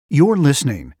You're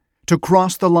listening to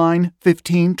Cross the Line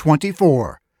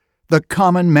 1524, the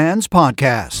Common Man's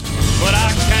Podcast. But I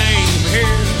came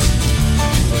here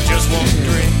for just one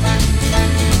drink.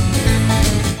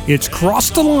 It's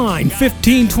Cross the Line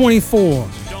 1524.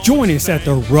 Join us at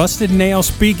the Rusted Nail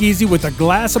Speakeasy with a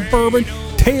glass of bourbon,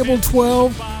 table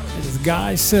 12, as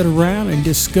guys sit around and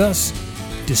discuss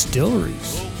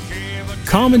distilleries,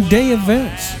 common day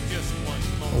events,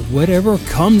 or whatever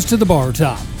comes to the bar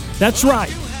top. That's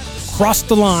right. Cross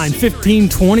the Line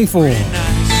 1524. Good-looking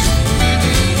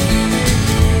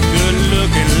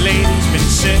ladies been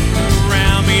sitting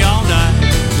around me all night.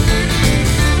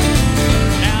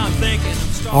 Now I'm thinking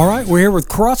All right, we're here with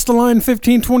Cross the Line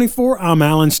 1524. I'm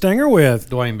Alan Stenger with...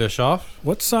 Dwayne Bischoff.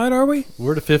 What side are we?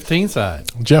 We're the 15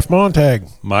 side. Jeff Montag.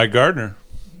 Mike Gardner.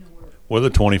 We're the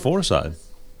 24 side.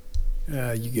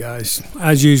 You guys,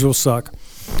 as usual, suck.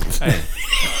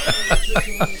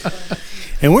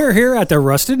 And we're here at the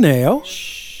Rusted Nail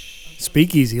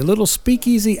Speakeasy, a little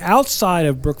speakeasy outside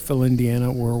of Brookville,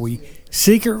 Indiana, where we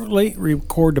secretly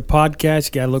record the podcast.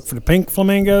 You got to look for the pink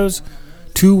flamingos,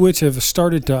 two which have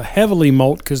started to heavily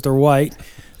molt because they're white,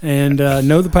 and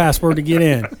know the password to get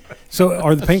in. So,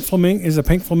 is the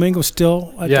pink flamingo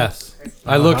still? Yes,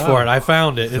 I looked for it. I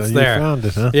found it. It's So there. You found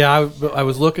it, huh? Yeah, I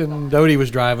was looking. Dodie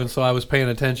was driving, so I was paying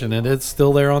attention, and it's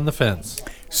still there on the fence.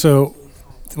 So,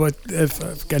 if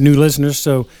I've got new listeners,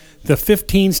 so the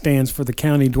 15 stands for the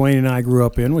county Dwayne and I grew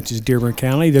up in, which is Dearborn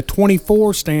County. The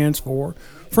 24 stands for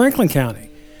Franklin County.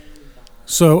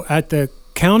 So at the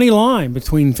county line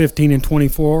between 15 and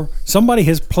 24, somebody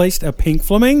has placed a pink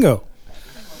flamingo.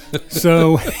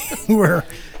 So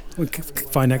we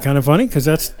find that kind of funny because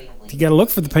you got to look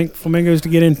for the pink flamingos to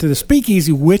get into the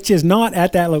speakeasy, which is not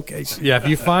at that location. Yeah, if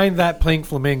you find that pink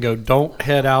flamingo, don't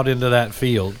head out into that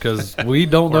field because we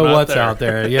don't know what's out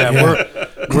there. Yeah,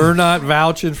 we're not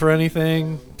vouching for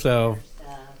anything. So,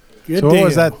 Good What deal.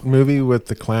 was that movie with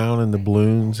the clown and the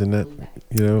balloons and that?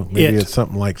 Maybe It. it's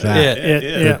something like that.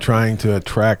 They're Yeah. trying to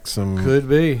attract some could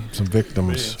be.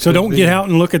 victims. So don't get out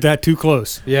and look at that too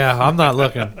close. Yeah, I'm not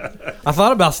looking. I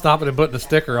thought about stopping and putting a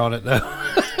sticker on it though.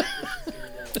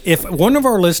 If one of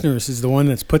our listeners is the one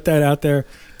that's put that out there,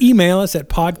 email us at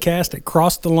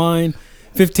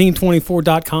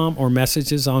podcast@crosstheline1524.com or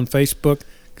messages on Facebook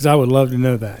because I would love to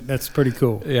know that. That's pretty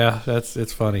cool. Yeah,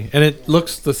 it's funny, and it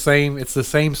looks the same. It's the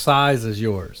same size as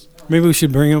yours. Maybe we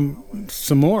should bring them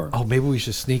some more. Oh, maybe we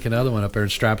should sneak another one up there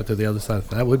and strap it to the other side.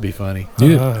 That would be funny.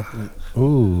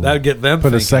 Ooh. That would get them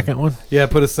Put thinking. a second one Yeah,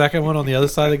 put a second one on the other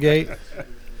side of the gate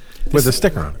with a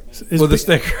sticker on it. with a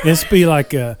sticker. It's be like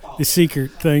the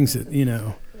secret things that,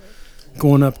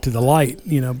 going up to the light,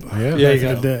 Yeah. back Yeah, in you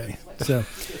the go. day.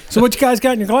 So what you guys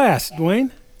got in your glass,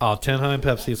 Dwayne? Oh, 10 High and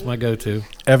Pepsi is my go-to.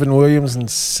 Evan Williams and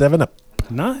 7-Up.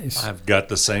 Nice. I've got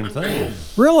the same thing.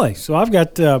 Really? So I've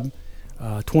got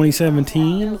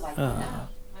 2017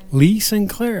 Lee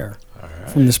Sinclair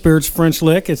from the Spirits French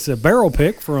Lick. It's a barrel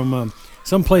pick from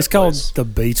some place called the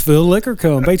Batesville Liquor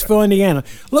Co. in Batesville, Indiana,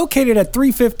 located at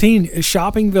 315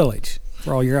 Shopping Village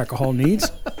for all your alcohol needs.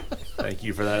 Thank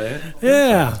you for that.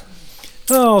 Yeah.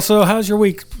 Oh, so how's your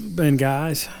week been,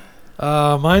 guys?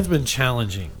 Mine's been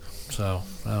challenging, so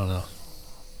I don't know.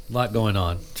 A lot going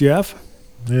on. Jeff?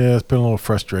 Yeah, it's been a little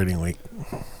frustrating week.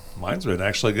 Mine's been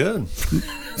actually good.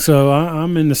 So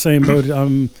I'm in the same boat.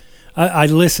 I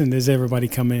listened as everybody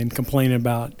come in complaining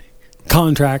about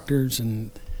contractors,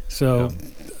 and so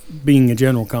being a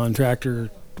general contractor,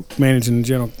 managing a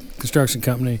general construction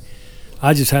company,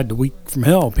 I just had the week from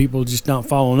hell. People just not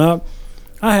following up.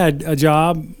 I had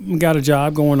got a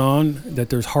job going on that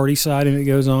there's hardy siding that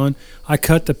goes on. I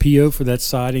cut the PO for that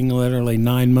siding literally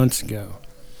 9 months ago.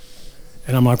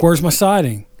 And I'm like, where's my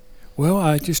siding? Well,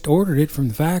 I just ordered it from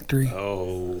the factory.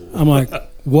 Oh. I'm like,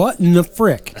 what in the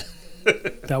frick?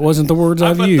 That wasn't the words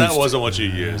I've I bet used. that wasn't what you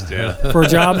used, yeah. For a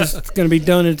job that's going to be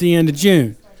done at the end of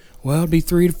June. Well, it'll be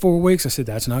 3 to 4 weeks. I said,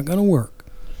 that's not going to work.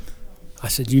 I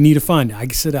said, you need to find it. I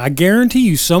said, I guarantee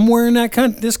you somewhere in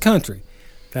this country,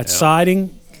 that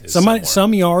siding,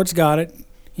 some yards got it,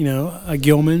 a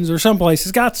Gilman's or some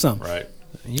places got some. Right.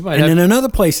 You might And have then another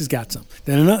place has got some.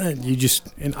 Then another,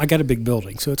 and I got a big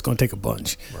building, so it's going to take a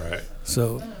bunch. Right.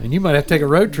 So and you might have to take a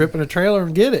road trip in a trailer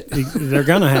and get it. they're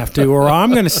going to have to, or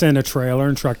I'm going to send a trailer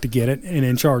and truck to get it and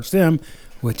then charge them,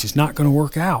 which is not going to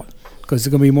work out because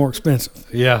it's going to be more expensive.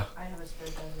 Yeah.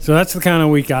 So that's the kind of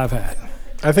week I've had.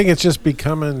 I think it's just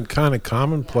becoming kind of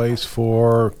commonplace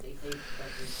for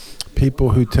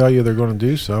people who tell you they're going to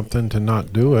do something to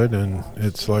not do it, and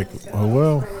it's like, oh,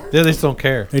 well. Yeah, they just don't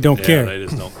care. They don't care. They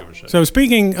just don't give a shit. So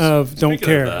speaking of don't Speaking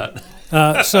care, of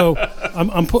that, so I'm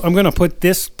going to put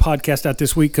this podcast out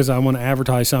this week because I want to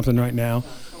advertise something right now.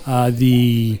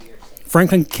 The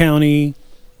Franklin County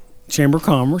Chamber of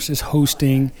Commerce is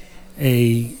hosting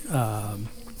a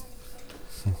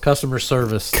Customer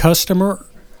service. customer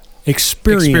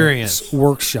experience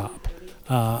workshop.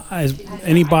 As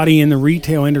anybody in the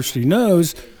retail industry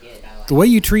knows, the way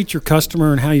you treat your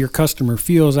customer and how your customer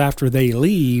feels after they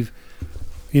leave,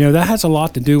 that has a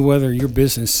lot to do whether your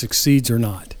business succeeds or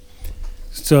not.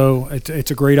 So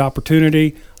it's a great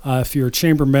opportunity. If you're a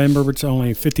chamber member, it's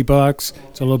only $50.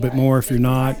 It's a little bit more if you're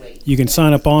not. You can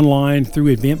sign up online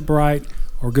through Eventbrite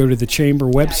or go to the chamber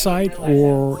website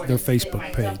or their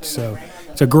Facebook page. So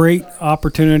it's a great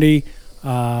opportunity.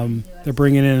 They're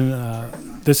bringing in,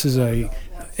 this is a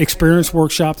experience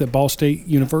workshop that Ball State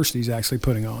University is actually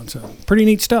putting on. So pretty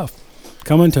neat stuff.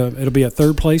 It'll be at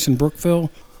Third Place in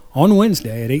Brookville on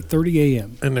Wednesday at 8:30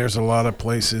 a.m. And there's a lot of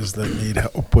places that need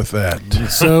help with that.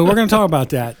 So we're going to talk about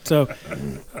that. So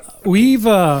we've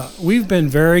been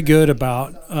very good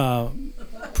about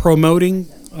promoting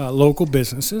local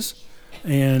businesses,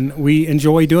 and we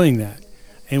enjoy doing that.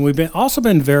 And we've also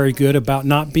been very good about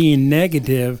not being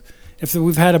negative if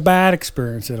we've had a bad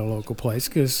experience at a local place,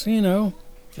 because It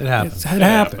happens. it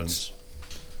happens.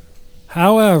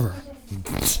 However,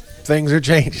 Things are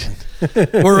changing.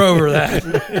 We're over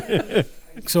that.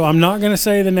 so I'm not going to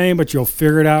say the name, but you'll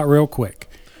figure it out real quick.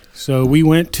 So we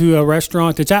went to a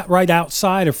restaurant that's right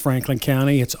outside of Franklin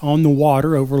County. It's on the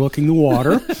water, overlooking the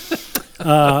water,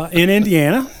 in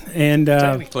Indiana. And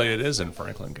Technically, it is in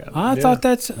Franklin County. I thought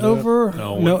that's over.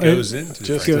 No, it goes into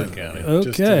just Franklin County.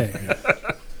 Okay.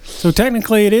 So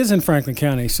technically, it is in Franklin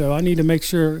County. So I need to make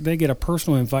sure they get a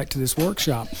personal invite to this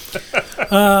workshop.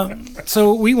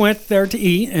 So we went there to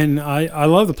eat, and I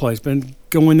love the place. Been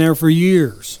going there for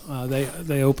years.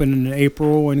 They open in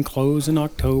April and close in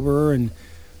October, and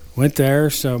went there.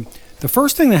 So the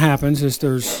first thing that happens is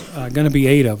there's going to be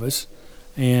 8 of us,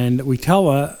 and we tell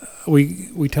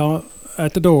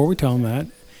at the door. We tell them that,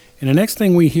 and the next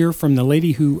thing we hear from the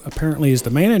lady who apparently is the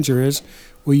manager is,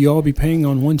 "Will you all be paying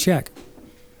on one check?"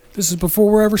 This is before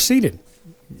we're ever seated.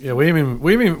 Yeah,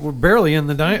 we're barely in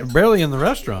the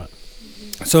restaurant.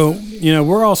 So,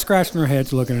 we're all scratching our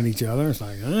heads looking at each other. It's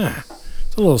like,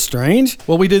 it's a little strange.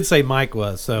 Well, we did say Mike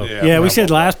was, so Yeah, we said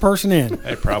last person in.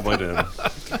 They probably did.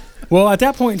 Well, at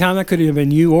that point in time, that could have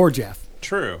been you or Jeff.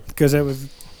 True. Because it was,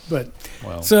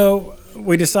 Well, so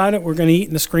we decided we're going to eat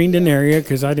in the screened-in area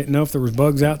because I didn't know if there was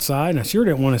bugs outside, and I sure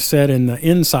didn't want to sit in the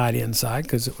inside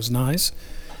because it was nice.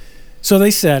 So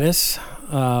they set us,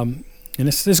 and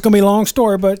this is going to be a long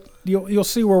story, but you'll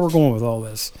see where we're going with all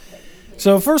this.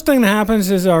 So first thing that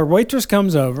happens is our waitress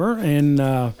comes over and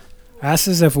asks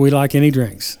us if we like any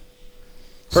drinks.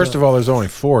 First of all, there's only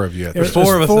 4 of you. There's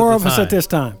four of us at this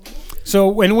time. So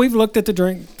when we've looked at the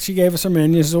drink, she gave us our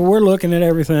menu, so we're looking at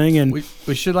everything. And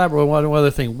we should elaborate one other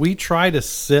thing. We try to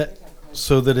sit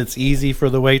so that it's easy for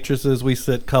the waitresses. We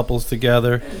sit couples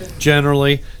together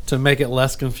generally to make it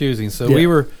less confusing. So Yeah.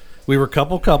 we were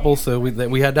couple, so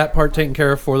we had that part taken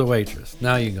care of for the waitress.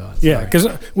 Now you go on. yeah, because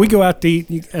we go out to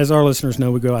eat, as our listeners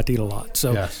know, we go out to eat a lot.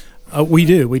 So Yes. we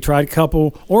do. We try to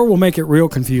couple, or we'll make it real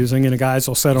confusing, and the guys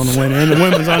will sit on the one end and the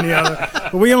women's on the other.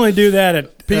 But we only do that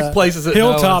at places that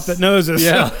Hilltop know us. that knows us.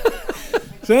 Yeah.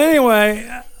 So anyway,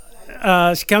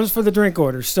 she comes for the drink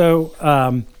order. So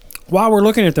while we're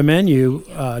looking at the menu,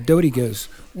 Dodie goes,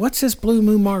 "What's this Blue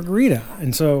Moon margarita?"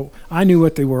 And so I knew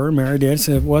what they were. Mary did.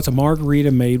 Said, "Well, it's a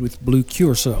margarita made with blue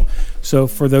curacao." So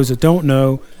for those that don't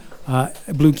know,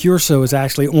 blue curacao is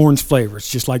actually orange flavor. It's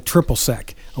just like triple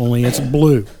sec, only it's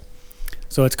blue.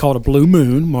 So it's called a Blue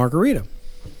Moon margarita.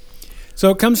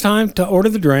 So it comes time to order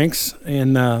the drinks,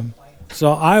 and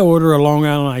so I order a Long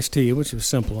Island iced tea, which was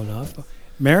simple enough.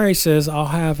 Mary says, "I'll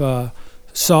have a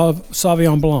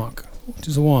Sauvignon Blanc," which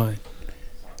is a wine.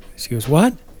 She goes,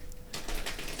 "What?"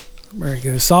 Mary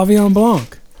goes, "Sauvignon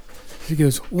Blanc." She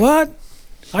goes, "What?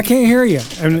 I can't hear you."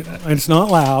 And it's not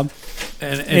loud.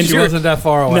 And she sure- wasn't that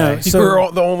far away. No, so-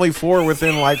 We're the only 4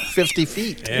 within like 50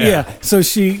 feet. Yeah. So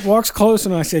she walks close,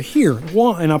 and I said, "Here,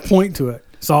 one," and I point to it.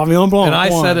 Sauvignon Blanc. and I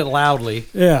wine. said it loudly.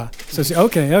 Yeah. So she,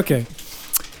 okay.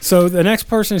 So the next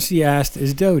person she asked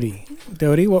is Dodie.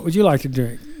 "Dodie, what would you like to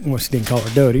drink?" Well, she didn't call her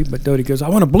Dodie, but Dodie goes, "I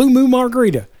want a Blue Moon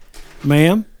margarita."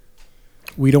 "Ma'am,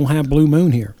 we don't have Blue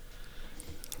Moon here."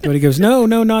 Dodie goes, No,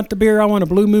 not the beer. I want a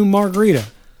Blue Moon margarita."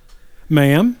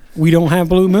 "Ma'am, we don't have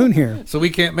Blue Moon here." So we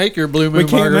can't make your Blue Moon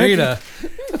can't make margarita.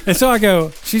 And so I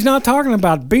go, "She's not talking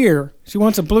about beer. She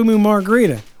wants a Blue Moon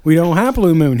margarita. We don't have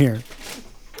Blue Moon here."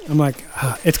 I'm like,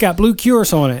 "It's got blue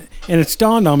curacao on it." And it's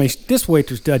dawned on me, this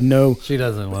waitress doesn't know She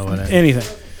doesn't know what it is.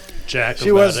 anything. jack She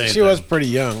about was anything. pretty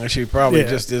young. She probably Yeah.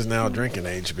 just is now drinking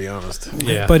age, to be honest.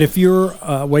 Yeah. But if you're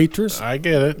a waitress, I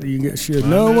get it. you should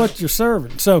know what you're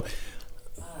serving. So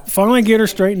finally get her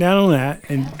straightened out on that.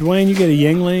 And Dwayne, you get a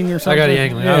Yingling or I something? got a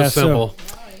Yingling. That was simple.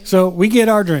 So we get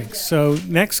our drinks. So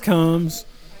next comes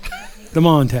the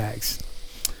Montags.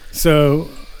 So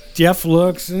Jeff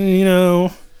looks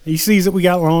and, he sees that we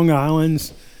got Long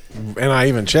Island's. And I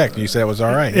even checked. You said it was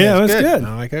all right. Yeah, it's it was good.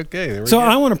 I'm like, okay, there we So go.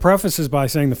 I want to preface this by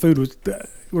saying the food was,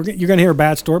 you're going to hear a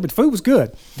bad story, but the food was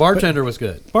good. Bartender was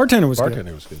good. Bartender was good.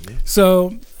 Bartender was good. Yeah.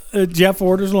 So Jeff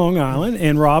orders Long Island,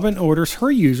 and Robin orders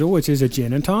her usual, which is a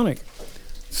gin and tonic.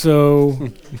 So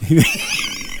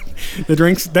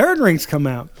their drinks come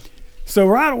out. So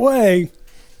right away,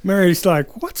 Mary's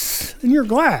like, "What's in your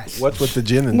glass? What's with the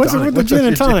gin and What's tonic? with the What's gin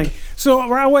and your tonic?" So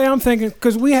right away, I'm thinking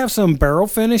because we have some barrel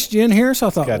finished gin here, so I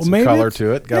thought, Got well, some maybe color it's-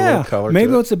 to it. Got a little color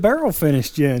Maybe to it. it's a barrel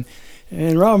finished gin.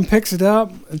 And Robin picks it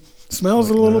up, and smells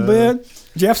it a little bit.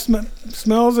 Jeff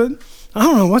smells it. I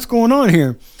don't know what's going on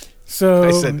here. So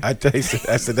I tasted.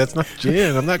 I said, that's not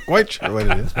gin. I'm not quite sure what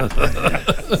it is.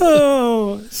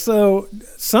 so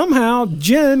somehow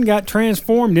gin got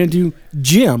transformed into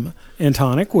Jim and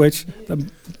tonic, which the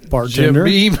bartender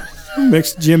Jim Beam.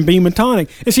 mixed Jim Beam and tonic.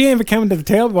 And she even came to the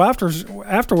table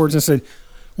afterwards and said,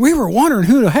 "We were wondering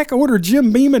who the heck ordered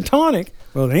Jim Beam and tonic."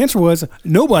 Well, the answer was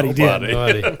nobody did.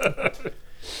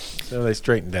 So they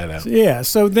straightened that out. Yeah.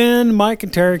 So then Mike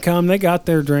and Terry come. They got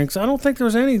their drinks. I don't think there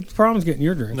was any problems getting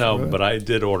your drinks. No, right? but I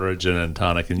did order a gin and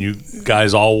tonic, and you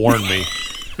guys all warned me.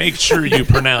 Make sure you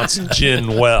pronounce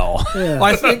gin well. Yeah.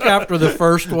 I think after the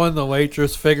first one, the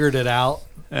waitress figured it out,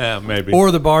 Yeah, maybe.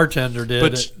 or the bartender did.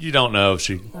 but you don't know if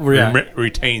she Yeah.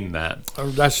 retained that.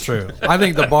 That's true. I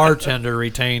think the bartender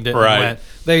retained it. Right. And went,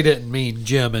 they didn't mean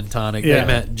Jim and tonic. Yeah. They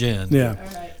meant gin. Yeah.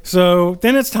 So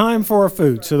then it's time for our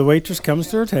food. So the waitress comes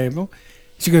to our table.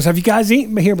 She goes, "Have you guys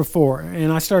eaten here before?"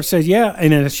 And I start to say, "Yeah."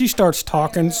 And then she starts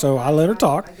talking, so I let her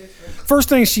talk. First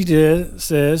thing she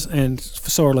says, and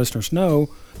so our listeners know,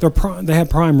 they have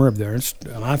prime rib there.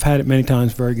 And I've had it many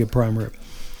times, very good prime rib.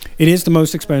 It is the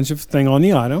most expensive thing on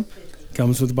the item.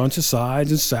 Comes with a bunch of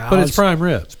sides and salads. But it's prime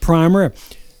rib. It's prime rib.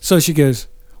 So she goes,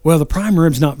 "Well, the prime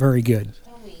rib's not very good."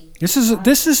 This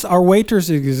is our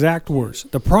waitress' exact words.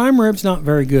 "The prime rib's not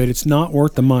very good. It's not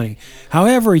worth the money.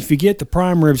 However, if you get the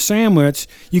prime rib sandwich,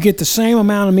 you get the same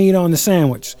amount of meat on the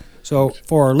sandwich." So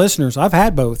for our listeners, I've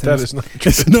had both. That and is not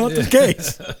It's not the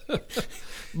case.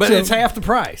 But So- it's half the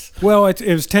price. Well, it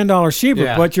was $10 cheaper,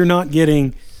 Yeah. but you're not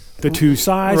getting the two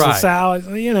sides, the Right. salad,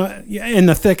 and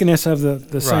the thickness of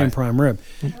the same Right. prime rib.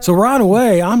 So right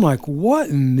away, I'm like, "What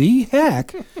in the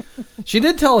heck?" She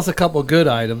did tell us a couple good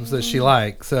items that she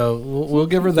liked, so we'll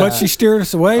give her that. But she steered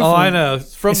us away. oh, from I know.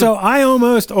 From So I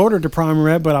almost ordered the prime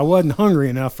rib, but I wasn't hungry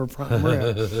enough for prime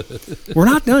rib. We're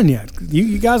not done yet.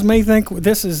 You guys may think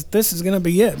this is going to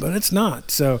be it, but it's not.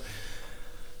 So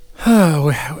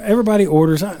everybody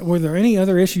orders. Were there any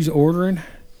other issues ordering?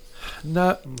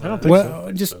 no, I don't think Well,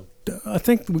 so. just I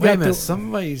think we wait a got minute. the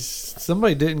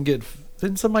Somebody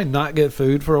didn't somebody not get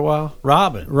food for a while?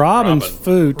 Robin's Robin's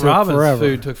food took forever.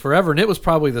 food took forever, and it was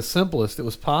probably the simplest. It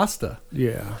was pasta.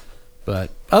 Yeah.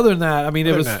 But other than that, I mean,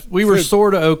 Other than that, we were food-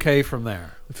 sort of okay from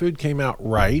there. The food came out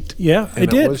right. Yeah, And it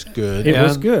did. was good. It Yeah.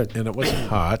 was good. And it was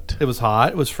hot. It was hot.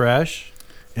 It was fresh.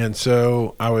 And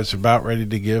so I was about ready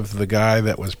to give the guy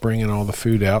that was bringing all the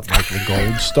food out like the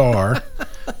gold star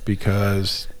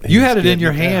because You he's had it in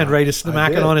your getting hand, out. ready to smack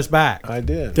I it did. on his back. I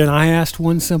did. Then I asked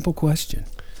one simple question.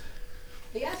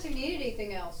 He asked if he needed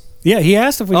anything else. Yeah, he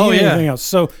asked if we Oh, needed yeah. anything else.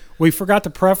 So we forgot to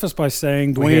preface by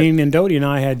saying We Dwayne and Dodie and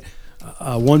I had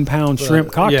a 1 pound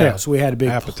shrimp cocktail. yeah. So we had a big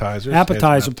Appetizers. appetizer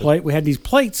Had some plate. We had these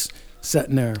plates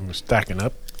sitting there. We're stacking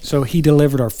up. So he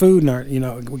delivered our food,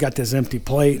 and we got this empty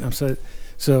plate. And I said,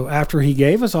 so after he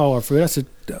gave us all our food, I said,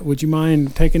 "Would you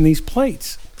mind taking these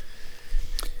plates?"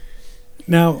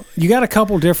 Now you got a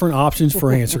couple different options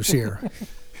for answers here.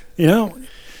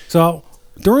 So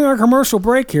during our commercial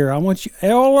break here, I want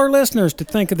all our listeners to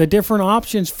think of the different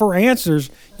options for answers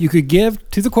you could give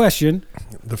to the question.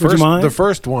 Would you mind? The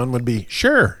first one would be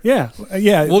sure. Yeah.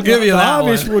 We'll give you the that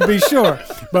obvious one. would be sure,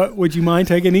 but would you mind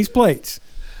taking these plates?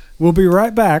 We'll be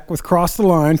right back with Cross the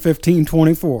Line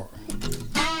 1524.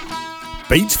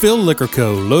 Batesville Liquor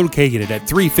Co., located at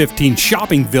 315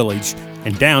 Shopping Village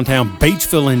in downtown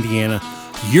Batesville, Indiana,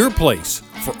 your place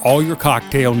for all your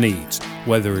cocktail needs.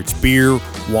 Whether it's beer,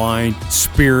 wine,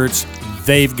 spirits,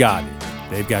 they've got it.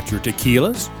 They've got your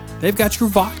tequilas, they've got your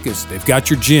vodkas, they've got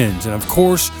your gins, and of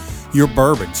course, your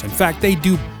bourbons. In fact, they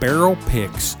do barrel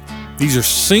picks. These are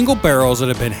single barrels that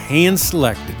have been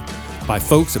hand-selected by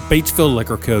folks at Batesville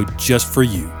Liquor Co. just for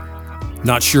you.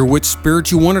 Not sure which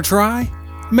spirit you want to try?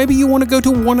 Maybe you want to go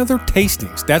to one of their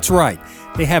tastings. That's right.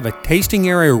 They have a tasting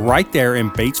area right there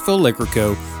in Batesville Liquor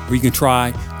Co. where you can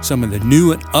try some of the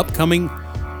new and upcoming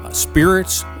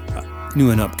spirits,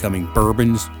 new and upcoming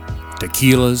bourbons,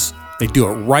 tequilas. They do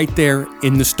it right there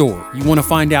in the store. You want to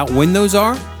find out when those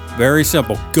are? Very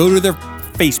simple. Go to their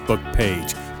Facebook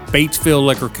page, Batesville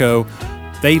Liquor Co.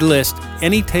 They list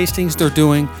any tastings they're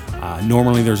doing.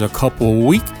 Normally there's a couple a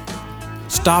week.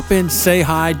 Stop in, say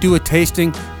hi, do a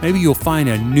tasting. Maybe you'll find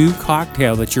a new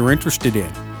cocktail that you're interested in.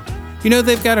 You know,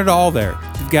 they've got it all there.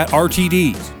 They've got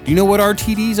RTDs. Do you know what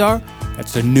RTDs are?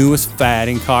 That's the newest fad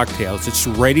in cocktails. It's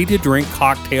ready-to-drink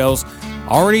cocktails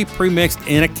already pre-mixed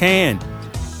in a can.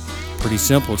 Pretty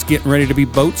simple. It's getting ready to be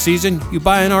boat season. You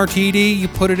buy an RTD, you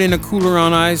put it in a cooler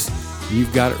on ice, and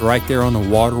you've got it right there on the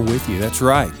water with you. That's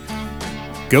right.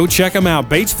 Go check them out.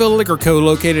 Batesville Liquor Co.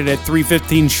 located at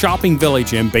 315 Shopping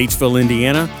Village in Batesville,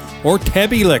 Indiana, or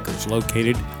Tebby Liquors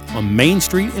located on Main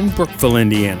Street in Brookville,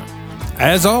 Indiana.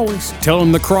 As always, tell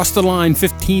them the Cross the Line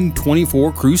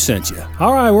 1524 crew sent you.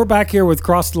 All right, we're back here with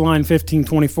Cross the Line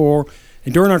 1524.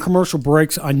 And during our commercial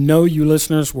breaks, I know you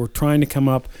listeners were trying to come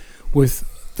up with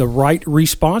the right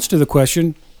response to the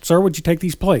question, sir, would you take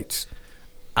these plates?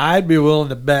 I'd be willing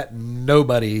to bet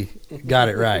nobody got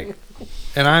it right.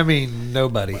 And I mean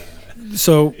nobody.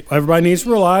 So everybody needs to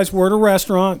realize we're at a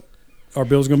restaurant. Our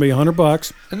bill's going to be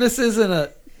 $100. And this isn't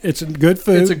a... It's good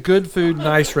food. It's a good food,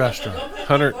 nice restaurant.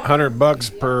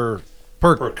 $100 per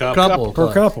couple.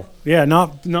 Per couple. Yeah,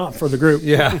 not for the group.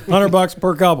 Yeah. $100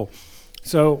 per couple.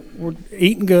 So we're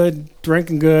eating good,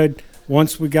 drinking good.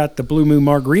 Once we got the Blue Moon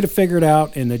Margarita figured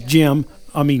out and the gin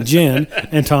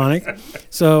and tonic.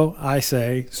 So I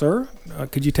say, sir,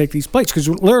 could you take these plates? Because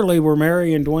literally we're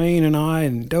Mary and Dwayne and I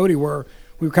and Dodie we were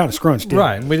kind of scrunched in.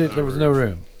 Right. There was no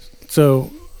room.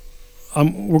 So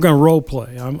we're going to role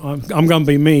play. I'm going to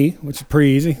be me, which is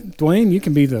pretty easy. Dwayne, you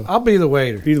can be I'll be the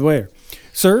waiter. Be the waiter.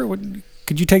 Sir,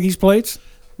 could you take these plates?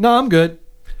 No, I'm good.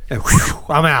 And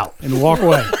I'm out. And walk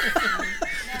away.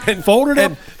 And fold it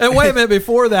up. And wait a minute,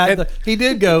 before that, he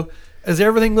did go, does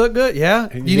everything look good? Yeah.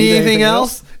 You need anything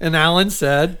else? And Alan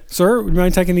said, sir, would you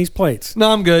mind taking these plates?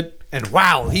 No, I'm good. And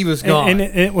wow, he was gone. And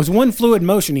it was one fluid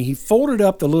motion. He folded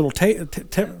up the little table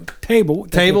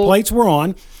that the plates were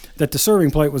on, that the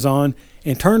serving plate was on,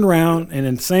 and turned around and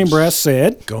in the same breath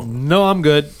said, no, I'm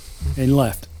good. And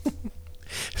left.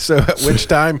 So at which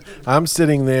time I'm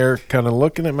sitting there kind of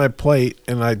looking at my plate,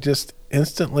 and I just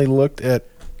instantly looked at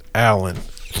Alan.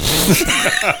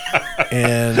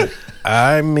 And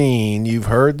I mean, you've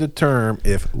heard the term,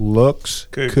 if looks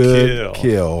could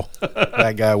kill.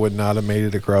 That guy would not have made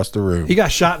it across the room. He got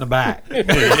shot in the back. He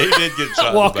did get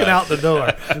shot walking out the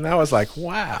door. And I was like,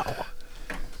 wow.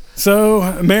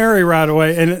 So Mary right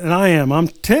away, and I'm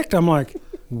ticked. I'm like,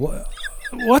 what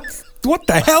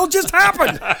the hell just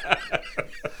happened?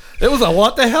 It was a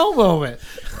what the hell moment.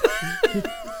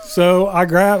 So I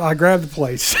grabbed the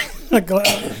plates.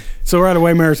 So right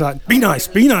away, Mary's like, be nice.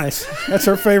 That's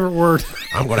her favorite word.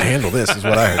 I'm going to handle this, is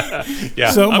what I heard.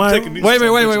 Yeah. So wait. We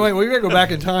got to go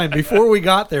back in time. Before we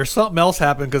got there, something else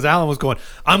happened because Alan was going,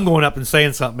 I'm going up and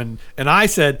saying something. And I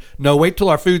said, no, wait till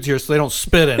our food's here so they don't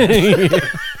spit in it.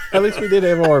 At least we did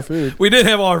have all our food. We did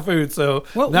have all our food. So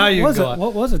what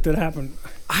was it that happened?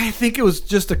 I think it was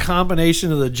just a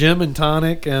combination of the gin and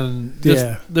tonic. And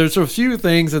there's a few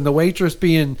things. And the waitress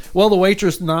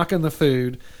knocking the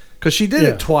food. Because she did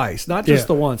it twice, not just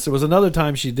the once. There was another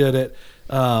time she did it,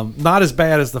 not as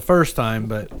bad as the first time,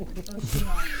 but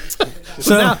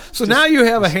so now you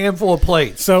have a handful of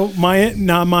plates. So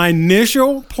my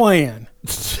initial plan,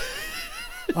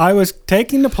 I was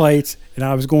taking the plates and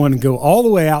I was going to go all the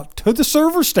way out to the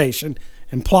server station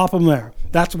and plop them there.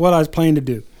 That's what I was planning to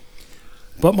do.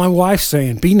 But my wife's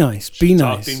saying, "Be nice, be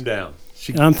nice." Talked him down.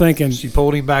 And I'm thinking, she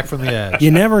pulled him back from the edge. You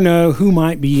never know who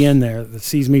might be in there that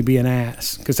sees me be an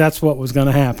ass, because that's what was going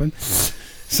to happen.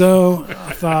 So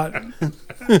I thought,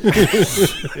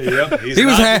 he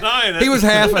was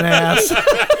half an ass.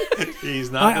 He's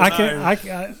not.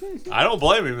 I don't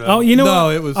blame him. Though. Oh, you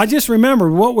know, I just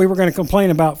remembered what we were going to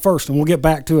complain about first, and we'll get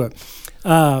back to it.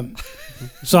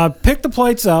 So I picked the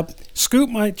plates up,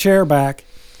 scooped my chair back.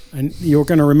 And you were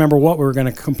going to remember what we were going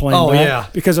to complain about. Yeah.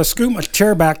 Because I scooped my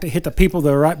chair back to hit the people that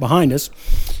are right behind us.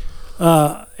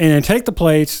 And then take the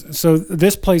plates. So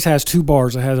this place has two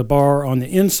bars. It has a bar on the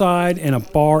inside and a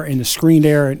bar in the screened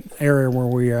area where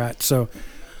we are at. So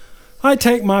I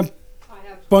take my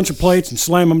bunch of plates and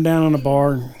slam them down on the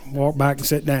bar and walk back and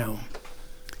sit down.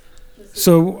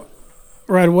 So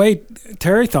right away,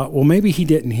 Terry thought, well, maybe he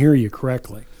didn't hear you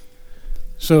correctly.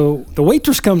 So the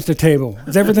waitress comes to the table.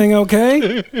 Is everything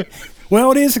okay?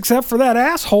 Well, it is, except for that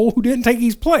asshole who didn't take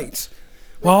his plates.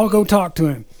 Well, I'll go talk to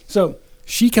him. So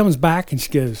she comes back and she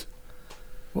goes,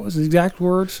 what was the exact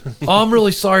words? Oh, I'm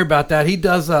really sorry about that. He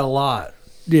does that a lot.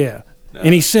 Yeah.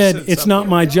 And he said, it's not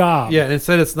my job. Yeah, and it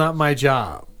said it's not my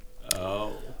job.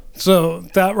 Oh. So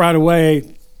that right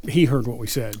away, he heard what we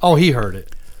said. Oh, he heard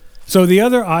it. So the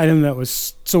other item that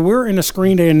was, so we're in a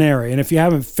screened-in area, and if you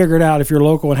haven't figured out, if you're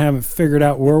local and haven't figured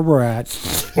out where we're at,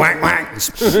 whack, whack.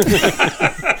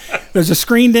 There's a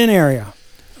screened-in area.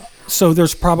 So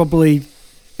there's probably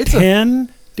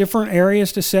 10 different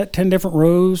areas to set, 10 different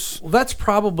rows. Well, that's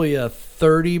probably a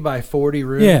 30 by 40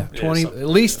 room. Yeah. 20, at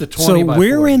least a 20 so by 40.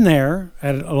 we're in there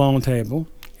at a long table,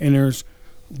 and there's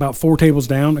about 4 tables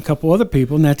down, a couple other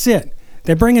people, and that's it.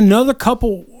 They bring another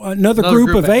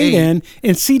group of 8 in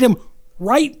and seat them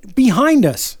right behind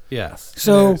us. Yes.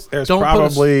 So there's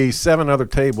probably 7 other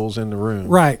tables in the room.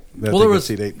 Right. That there was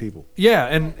seat 8 people. Yeah,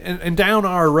 and down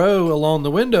our row along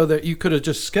the window that you could have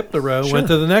just skipped a row, went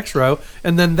to the next row,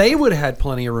 and then they would have had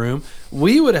plenty of room.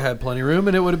 We would have had plenty of room,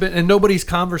 and it would have been, and nobody's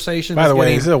conversation. By the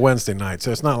way, this is a Wednesday night,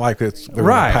 so it's not like they're going to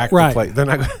pack the place. They're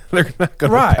not going to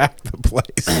pack the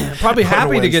place. Probably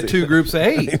happy to get 2 groups of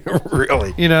 8.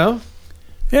 Really? You know?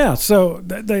 Yeah, so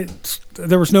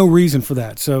there was no reason for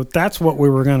that. So that's what we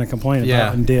were going to complain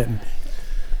about and didn't.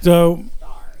 So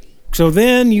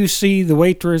then you see the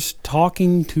waitress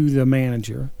talking to the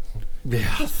manager.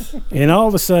 Yeah. And all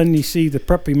of a sudden you see the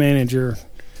preppy manager.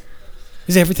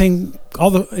 Is everything,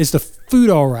 is the food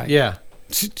all right? Yeah.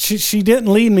 She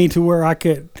didn't lead me to where I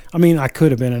could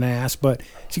have been an ass, but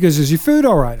she goes, is your food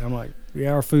all right? I'm like,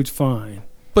 yeah, our food's fine.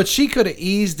 But she could have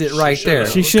eased it right there.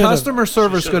 She should. Customer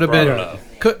service could have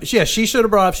been. She should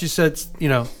have brought up. She said,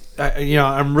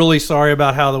 I'm really sorry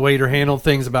about how the waiter handled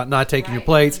things about not taking your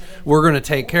plates. We're going to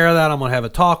take care of that. I'm going to have a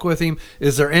talk with him.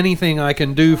 Is there anything I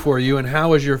can do for you? And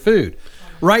how is your food?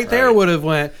 Right there would have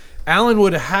went. Alan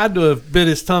would have had to have bit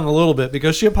his tongue a little bit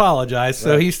because she apologized.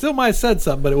 So he still might have said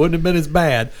something, but it wouldn't have been as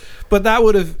bad. But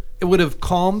it would have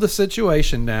calmed the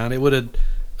situation down. It would have.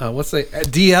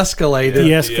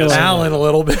 De-escalated Alan a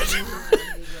little bit.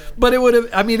 But it would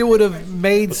have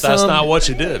made but that's not what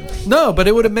she did. No, but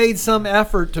it would have made some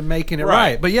effort to making it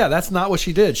right. But yeah, that's not what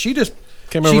she did. She just,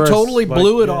 totally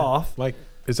blew it off. Like,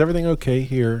 is everything okay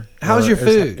here? How's your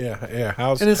food? Yeah.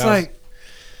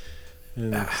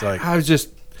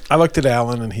 I looked at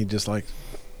Alan and he just like,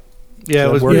 yeah,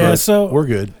 it was we're good. So we're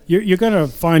good. You're going to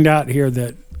find out here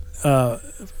that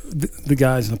the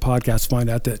guys in the podcast find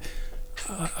out that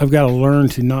I've got to learn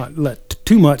to not let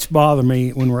too much bother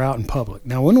me when we're out in public.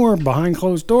 Now, when we're behind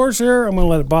closed doors here, I'm going to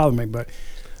let it bother me, but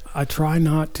I try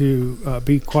not to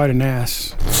be quite an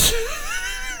ass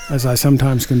as I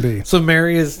sometimes can be. So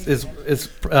Mary is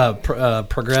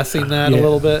progressing that a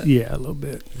little bit? Yeah, a little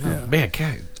bit. Yeah. Oh, man,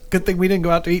 good thing we didn't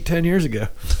go out to eat 10 years ago.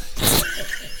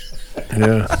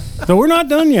 Yeah. So we're not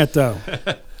done yet, though.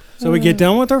 So we get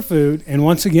done with our food, and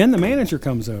once again, the manager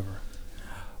comes over.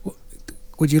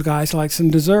 Would you guys like some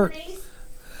dessert?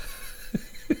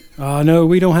 No,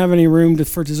 we don't have any room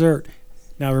for dessert.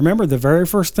 Now, remember the very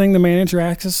first thing the manager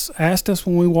asked us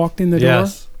when we walked in the door?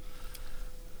 Yes.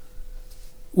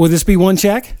 Will this be one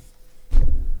check?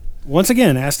 Once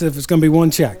again, asked if it's going to be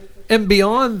one check. And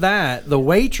beyond that, the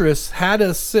waitress had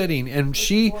us sitting, and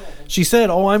she said,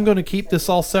 I'm going to keep this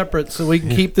all separate so we can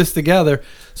keep this together.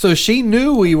 So she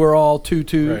knew we were all 4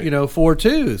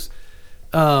 2s.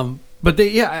 But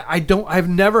I've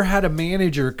never had a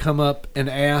manager come up and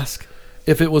ask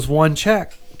if it was one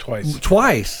check.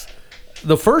 Twice.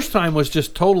 The first time was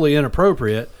just totally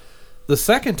inappropriate. The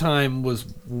second time was,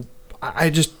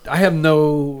 I have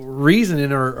no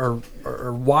reason or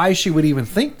why she would even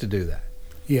think to do that.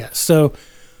 Yeah. So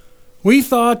we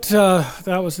thought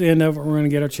that was the end of it. We're going to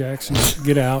get our checks and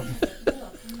get out.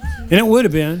 And it would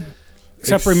have been.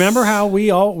 Except remember how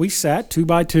we sat 2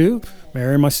 by 2.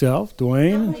 Mary, myself,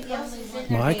 Dwayne,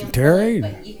 Mike, and Terry,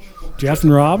 and Jeff,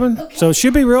 and Robin. So it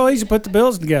should be real easy to put the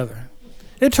bills together.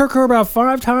 It took her about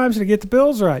 5 times to get the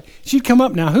bills right. She'd come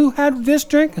up now. Who had this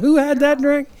drink? Who had that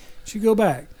drink? She'd go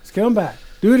back. Let's come back.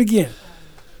 Do it again.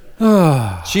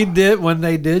 She did. When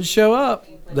they did show up,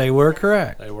 they were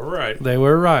correct. They were right.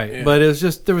 Yeah. But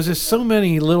there was just so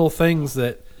many little things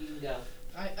that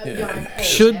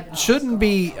shouldn't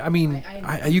be. I mean,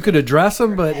 you could address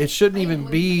them, but it shouldn't even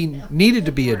be needed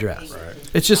to be addressed. Right.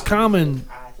 It's just common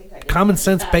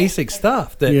sense, basic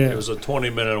stuff. It was a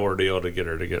 20-minute ordeal to get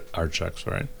her to get our checks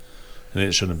right, and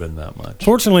it shouldn't have been that much.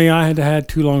 Fortunately, I had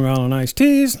 2 Long Island iced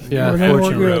teas. Yeah,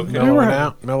 fortunately,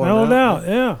 mellowed out.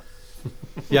 Yeah.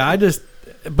 Yeah,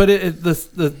 but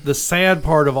the sad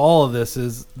part of all of this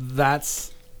is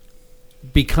that's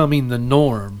becoming the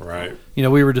norm. Right. You know,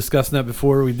 we were discussing that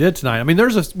before we did tonight. I mean,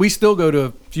 we still go to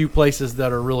a few places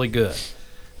that are really good.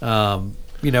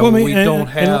 You know, we don't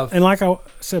have. And like I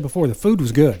said before, the food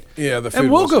was good. Yeah, the food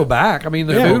And we'll was go good. back. I mean,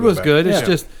 the Yeah, food we'll go was back. good. It's Yeah.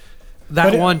 just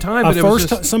that one time. But it was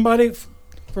just, somebody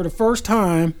for the first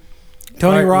time.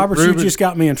 Tony Right, Roberts, Ruben- you just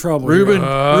got me in trouble. Ruben, here.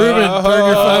 Ruben, turn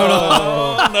your phone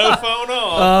off. No phone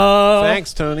on.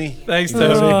 Thanks, Tony. Thanks, Tony.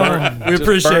 We Just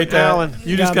appreciate burnt that. Alan.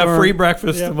 You just Got got free burned.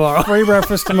 breakfast Yeah, tomorrow. Free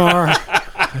breakfast tomorrow.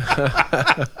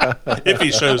 If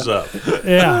he shows up.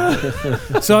 Yeah.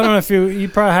 So I don't know if you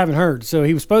probably haven't heard. So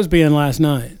he was supposed to be in last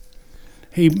night.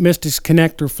 He missed his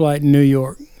connector flight in New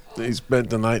York. He spent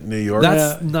the night in New York.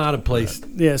 That's not a place.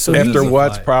 Yeah. So After he,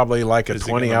 what's flight. probably like a Is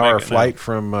he gonna 20-hour make it now? flight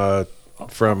from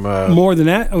more than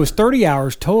that, it was 30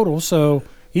 hours total. So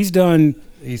he's done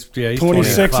He's 26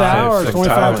 25. hours, Six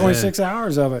 25, hours. 26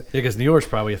 hours of it. Yeah, because New York's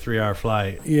probably a 3-hour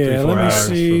flight. Yeah, 3-4 let me hours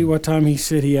see from- what time he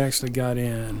said he actually got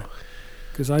in.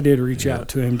 Because I did reach out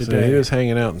to him So today. he was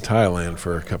hanging out in Thailand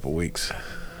for a couple weeks.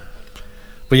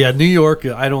 But yeah, New York,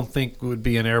 I don't think would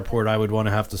be an airport I would want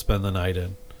to have to spend the night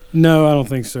in. No, I don't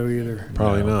think so either.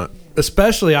 Probably not.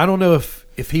 Especially, I don't know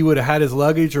if he would have had his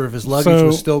luggage or if his luggage So,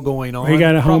 was still going on. He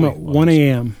got it home Probably at was. 1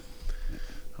 a.m.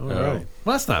 All Oh. right.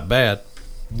 Well, that's not bad.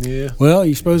 Yeah. Well, he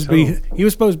was supposed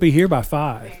to be here by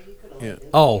 5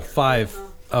 Oh, 5.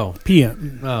 Oh,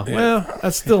 p.m. oh. Well,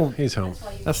 that's still He's home.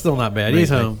 not bad. He's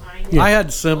home. Yeah. I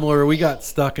had similar. We got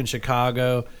stuck in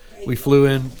Chicago. We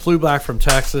flew back from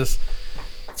Texas.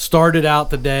 Started out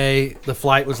the day. The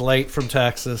flight was late from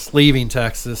Texas, leaving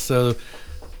Texas. So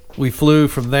we flew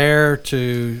from there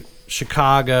to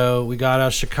Chicago. We got out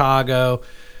of Chicago.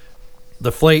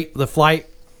 The flight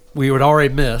we had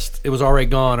already missed. It was already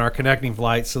gone, our connecting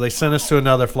flight. So they sent us to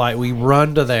another flight. We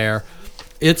run to there.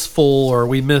 It's full, or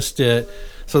we missed it.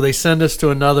 So they send us to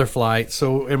another flight.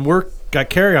 So and we're got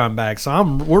carry-on bags. So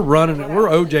we're running it. We're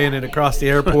OJing it across the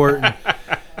airport. And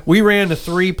we ran to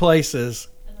 3 places.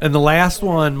 And the last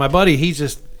one, my buddy, he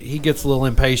gets a little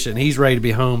impatient. He's ready to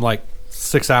be home like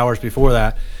 6 hours before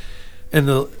that. And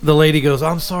the lady goes,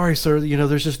 "I'm sorry, sir. You know,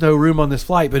 there's just no room on this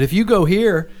flight. But if you go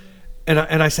here," and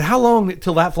I said, "How long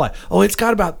till that flight?" "Oh, it's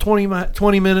got about 20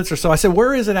 minutes or so." I said,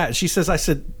 "Where is it at?" And she says, I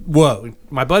said, "Whoa."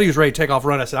 My buddy was ready to take off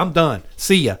run. I said, "I'm done.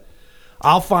 See ya.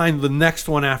 I'll find the next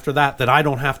one after that I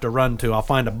don't have to run to. I'll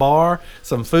find a bar,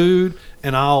 some food,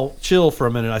 and I'll chill for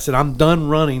a minute." I said, "I'm done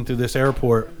running through this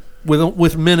airport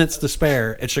with minutes to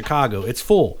spare at Chicago. It's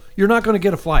full. You're not going to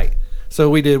get a flight." So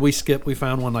we did. We skipped. We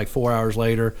found one like 4 hours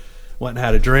later. Went and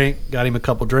had a drink. Got him a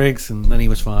couple drinks, and then he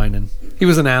was fine. And he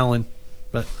was an Allen,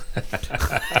 but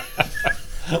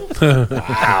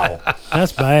Wow.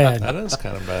 That's bad. That is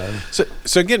kind of bad.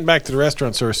 So getting back to the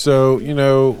restaurant service. So, you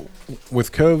know,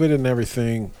 with COVID and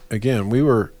everything, again, we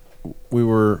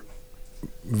were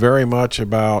very much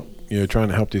about, you know, trying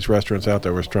to help these restaurants out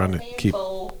there. Was trying to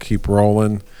keep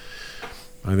rolling.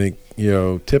 I think, you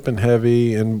know, tipping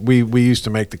heavy, and we used to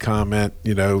make the comment,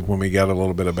 you know, when we got a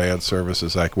little bit of bad service,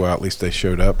 it's like, well, at least they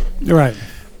showed up. Right.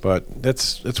 But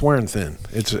it's wearing thin.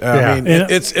 It's Yeah. I mean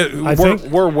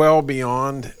And we're well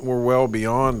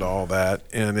beyond all that,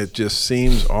 and it just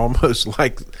seems almost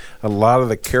like a lot of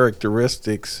the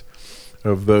characteristics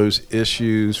of those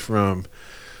issues from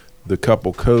the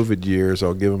couple COVID years,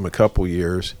 I'll give them a couple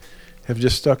years, have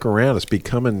just stuck around. It's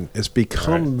become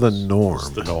the norm. It's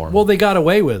the norm. well, they got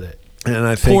away with it. And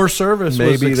I think Poor service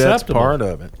was maybe that's acceptable. part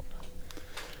of it.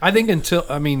 I think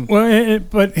Well,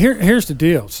 but here's the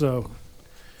deal. So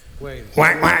wait.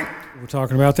 we're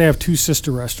talking about they have 2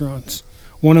 sister restaurants.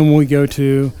 One of them we go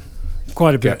to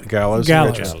quite a bit. Gallows.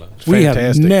 Gallows. We have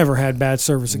Fantastic. never had bad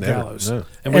service at Never, Gallows. no.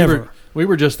 And Ever. we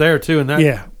were just there too, and that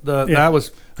Yeah. that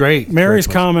was great. Mary's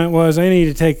Great place. comment was they need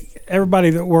to take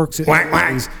everybody that works at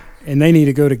Gallows and they need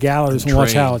to go to Gallows and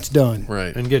watch Train. how it's done.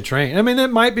 Right. And get trained. I mean,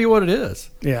 it might be what it is.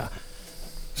 Yeah.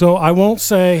 So I won't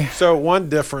say So one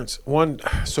difference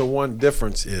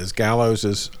is Gallows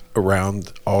is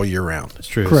around all year round. It's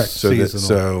true. Correct.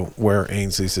 So where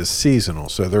Ainsley's is seasonal.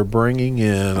 So they're bringing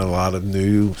in a lot of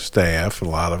new staff. A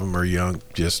lot of them are young,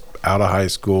 just out of high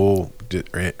school,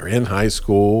 or in high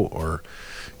school, or,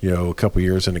 you know, a couple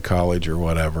years into college or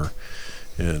whatever.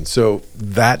 And so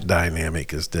that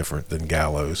dynamic is different than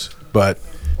Gallows. But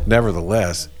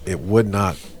nevertheless, it wouldn't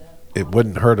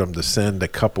hurt them to send a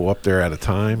couple up there at a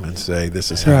time and say,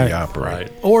 this is how Right. you operate.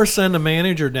 Right. Or send a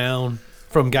manager down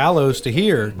from Gallows to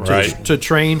here Right. to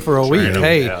train for a week. them,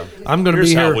 Hey, yeah. I'm going to be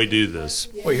Here's here. how we do this.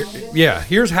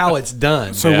 Here's how it's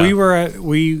done. so. Yeah.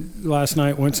 We last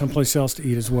night went someplace else to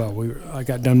eat as well. I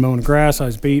got done mowing the grass. I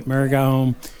was beat. Mary got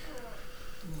home.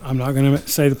 I'm not going to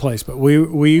say the place, but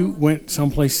we went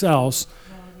someplace else,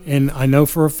 And I know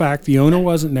for a fact the owner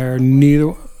wasn't there,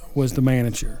 neither was the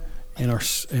manager. And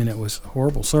it was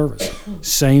horrible service.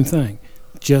 Same thing.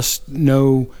 Just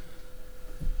know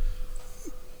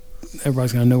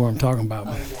everybody's going to know what I'm talking about.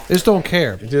 They just don't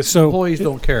care. Employees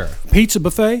don't care. Pizza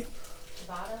buffet?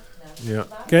 Yeah.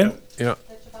 Okay. Yeah.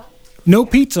 No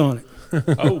pizza on it.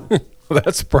 Oh,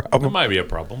 That's a problem. that might be a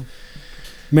problem.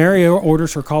 Mary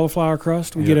orders her cauliflower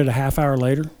crust. We get it a half hour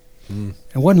later.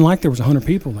 It wasn't like there was 100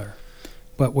 people there.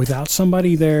 But without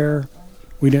somebody there,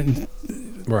 we didn't.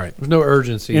 Right. There's no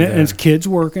urgency. And it's kids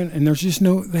working, and there's just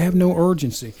they have no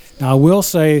urgency. Now, I will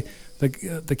say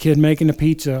the kid making the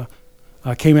pizza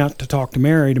came out to talk to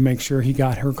Mary to make sure he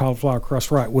got her cauliflower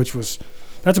crust right,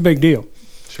 that's a big deal.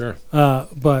 Sure.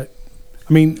 But,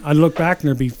 I mean, I look back and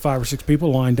there'd be 5 or 6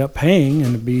 people lined up paying,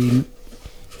 and there'd be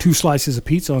 2 slices of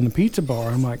pizza on the pizza bar.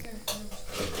 I'm like,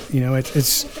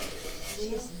 it's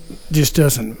just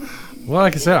doesn't. Well,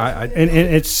 like I said, and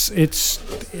it's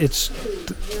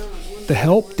the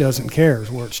help doesn't care is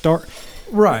where it starts.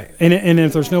 Right. And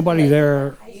if there's nobody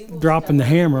there dropping the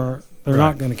hammer, they're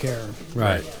not going to care.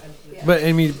 Right. But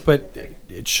I mean,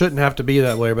 it shouldn't have to be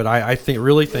that way. But I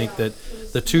really think that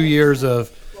the 2 years of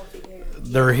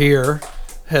they're here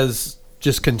has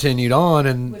just continued on,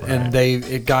 and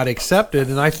it got accepted.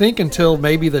 And I think until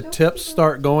maybe the tips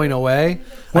start going away,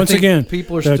 once again,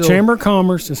 people are the still. Chamber of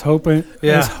Commerce is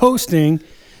hosting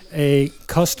a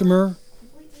customer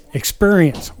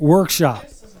experience workshop,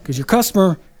 because your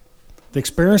customer, the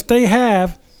experience they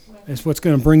have is what's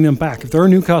going to bring them back. If they're a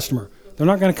new customer, they're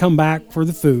not going to come back for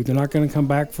the food. They're not going to come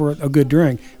back for a good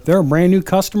drink. If they're a brand new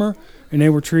customer and they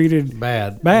were treated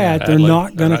bad, they're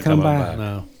not going to come back.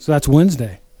 No. So that's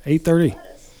Wednesday, 8:30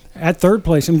 at Third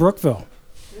Place in Brookville.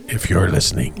 If you're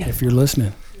listening. If you're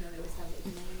listening.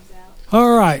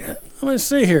 All right, let's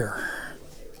see here.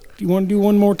 Do you want to do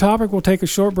one more topic? We'll take a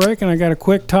short break, and I got a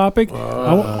quick topic.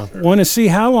 I want to see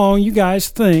how long you guys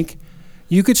think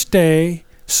you could stay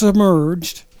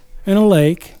submerged in a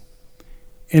lake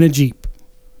in a Jeep.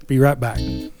 Be right back.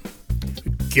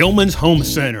 Gilman's Home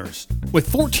Centers, with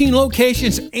 14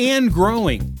 locations and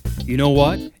growing. You know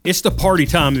what? It's the party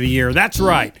time of the year. That's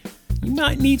right. You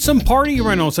might need some party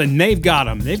rentals, and they've got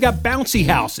them. They've got bouncy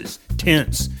houses,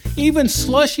 tents, even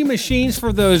slushy machines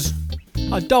for those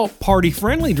adult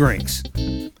party-friendly drinks.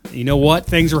 You know what?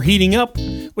 Things are heating up,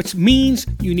 which means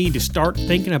you need to start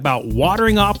thinking about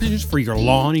watering options for your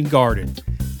lawn and garden.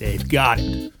 They've got it.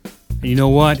 And you know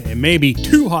what? It may be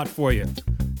too hot for you.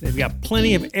 They've got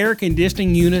plenty of air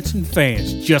conditioning units and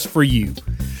fans just for you.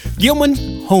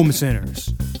 Gilman's Home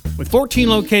Centers, with 14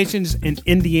 locations in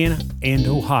Indiana and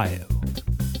Ohio.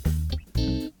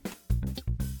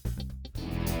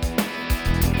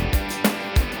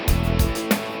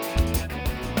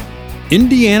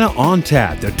 Indiana on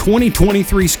Tap. The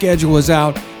 2023 schedule is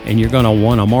out, and you're going to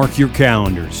want to mark your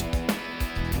calendars.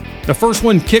 The first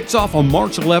one kicks off on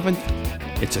March 11th.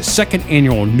 It's a second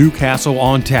annual Newcastle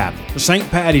on Tap for St.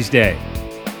 Paddy's Day.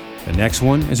 The next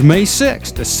one is May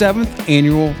 6th, the 7th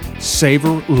annual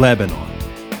Savor Lebanon.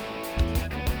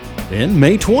 Then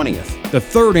May 20th, the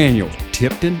 3rd annual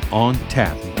Tipton on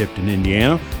Tap in Tipton,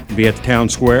 Indiana. It'll be at the Town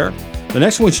Square. The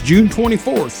next one's June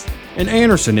 24th in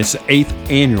Anderson. It's the 8th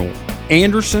annual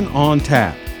Anderson on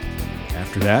Tap.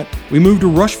 After that, we move to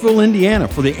Rushville, Indiana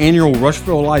for the annual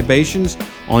Rushville Libations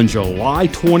on July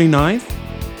 29th.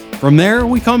 From there,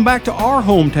 we come back to our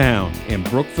hometown in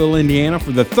Brookville, Indiana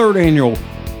for the 3rd annual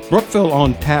Brookville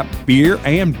on Tap Beer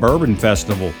and Bourbon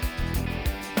Festival.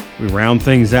 We round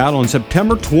things out on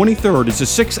September 23rd. It's the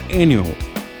 6th annual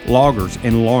Loggers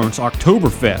in Lawrence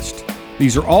Oktoberfest.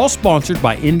 These are all sponsored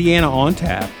by Indiana on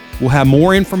Tap. We'll have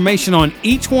more information on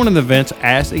each one of the events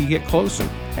as they get closer.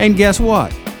 And guess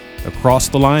what? The Cross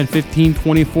the Line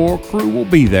 1524 crew will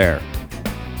be there.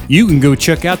 You can go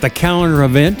check out the calendar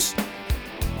events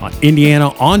on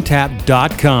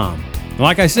IndianaOnTap.com.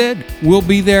 Like I said, we'll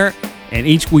be there, and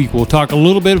each week we'll talk a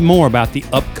little bit more about the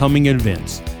upcoming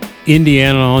events.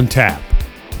 Indiana on Tap,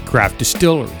 craft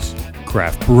distilleries,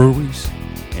 craft breweries,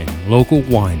 and local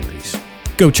wineries.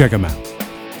 Go check them out.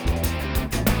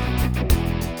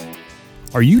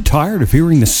 Are you tired of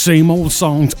hearing the same old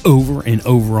songs over and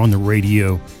over on the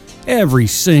radio? Every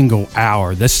single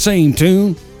hour, the same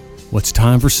tune? Well, it's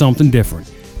time for something different.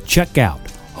 Check out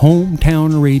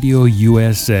Hometown Radio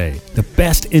USA. The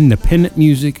best independent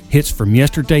music, hits from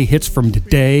yesterday, hits from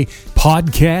today,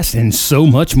 podcasts, and so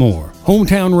much more.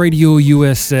 Hometown Radio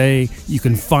USA. You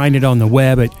can find it on the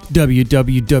web at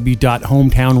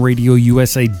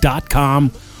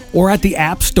www.hometownradiousa.com or at the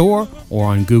App Store or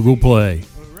on Google Play.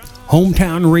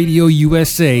 Hometown Radio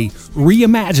USA,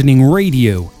 reimagining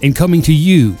radio and coming to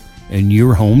you in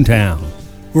your hometown.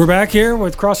 We're back here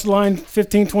with Cross the Line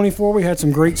 1524. We had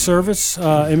some great service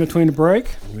in between the break.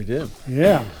 We did.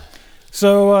 Yeah.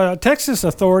 So Texas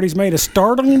authorities made a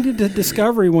startling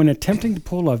discovery when attempting to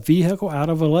pull a vehicle out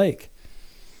of a lake,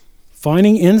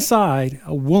 finding inside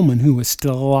a woman who was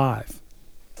still alive.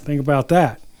 Think about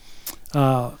that.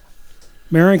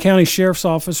 Marion County Sheriff's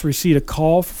Office received a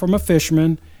call from a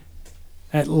fisherman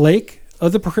at Lake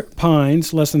of the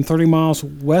Pines, less than 30 miles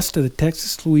west of the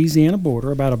Texas-Louisiana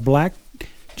border, about a black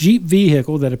Jeep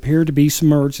vehicle that appeared to be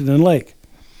submerged in the lake.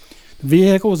 The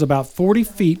vehicle was about 40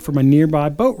 feet from a nearby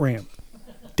boat ramp.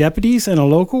 Deputies and a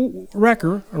local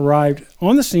wrecker arrived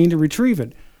on the scene to retrieve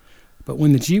it. But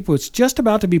when the Jeep was just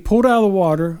about to be pulled out of the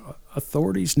water,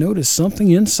 authorities noticed something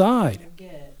inside.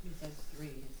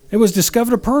 It was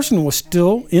discovered a person was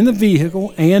still in the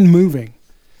vehicle and moving.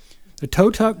 The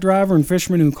tow truck driver and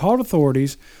fisherman who called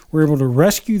authorities were able to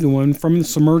rescue the woman from the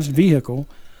submerged vehicle.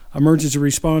 Emergency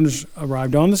responders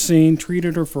arrived on the scene,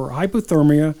 treated her for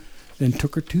hypothermia, then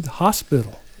took her to the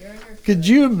hospital. Could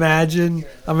you imagine?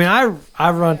 I mean,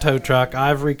 I've run tow truck.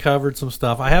 I've recovered some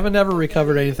stuff. I haven't ever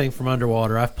recovered anything from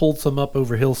underwater. I've pulled some up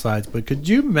over hillsides. But could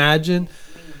you imagine?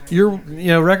 You're,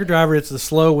 record driver. It's a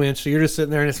slow winch, so you're just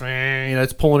sitting there and it's,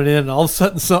 it's pulling it in, and all of a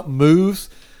sudden something moves.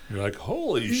 You're like,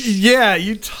 holy shit. Yeah,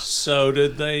 So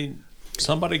did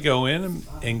somebody go in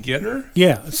and get her?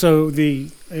 Yeah, so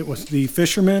it was the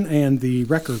fisherman and the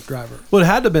record driver. Well, it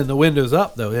had to have been the windows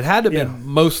up, though. It had to have been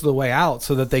most of the way out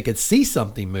so that they could see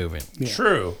something moving. Yeah.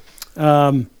 True.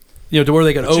 To where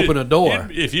they could open a door.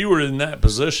 If you were in that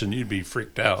position, you'd be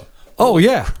freaked out. Oh,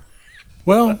 yeah.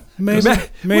 Well,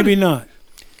 maybe not.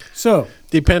 So,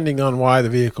 depending on why the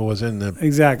vehicle was in the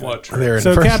exactly there in so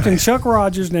the first Captain place. Chuck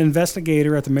Rogers, an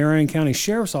investigator at the Marion County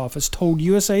Sheriff's Office, told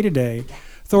USA Today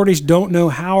authorities don't know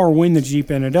how or when the Jeep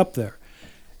ended up there.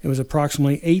 It was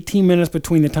approximately 18 minutes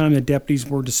between the time the deputies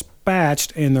were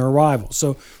dispatched and their arrival.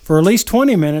 So for at least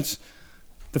 20 minutes,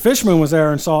 the fisherman was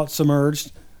there and saw it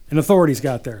submerged, and authorities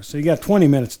got there. So you got 20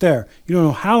 minutes there. You don't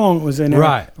know how long it was in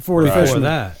there before the fisherman.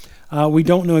 That. We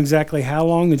don't know exactly how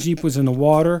long the Jeep was in the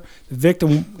water. The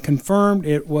victim confirmed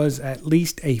it was at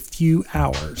least a few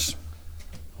hours.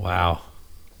 Wow.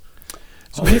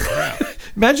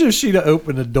 Imagine if she'd have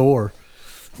opened a door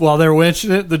while they're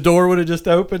winching it. The door would have just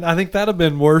opened. I think that would have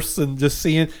been worse than just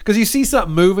seeing. Because you see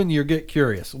something moving, you get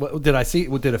curious. What did I see?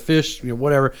 What did a fish?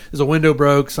 Whatever. There's a window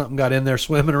broke. Something got in there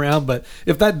swimming around. But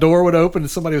if that door would open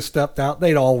and somebody was stepped out,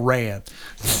 they'd all ran.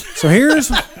 So here's,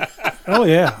 oh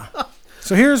yeah.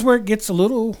 So here's where it gets a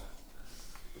little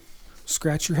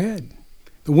scratch your head.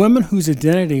 The woman whose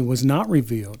identity was not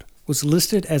revealed was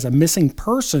listed as a missing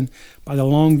person by the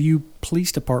Longview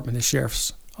Police Department, the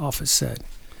sheriff's office said.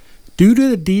 Due to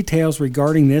the details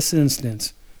regarding this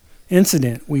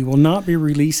incident, we will not be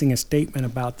releasing a statement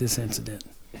about this incident,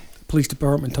 the police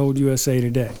department told USA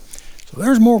Today. So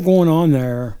there's more going on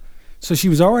there. So she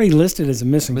was already listed as a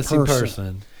missing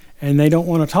person. And they don't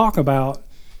want to talk about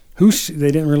they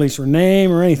didn't release her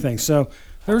name or anything. So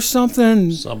there's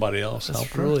somebody else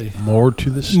helped really more to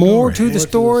the story. More to the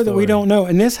story that we don't know.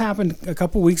 And this happened a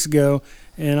couple weeks ago,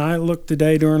 and I looked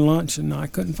today during lunch and I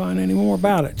couldn't find any more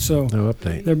about it. So no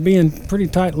update. They're being pretty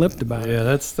tight-lipped about it. Yeah,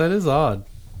 that is odd.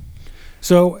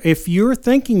 So if you're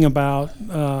thinking about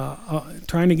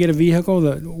trying to get a vehicle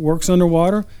that works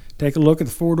underwater, take a look at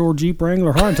the 4-door Jeep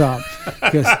Wrangler hardtop.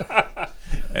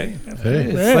 Hey.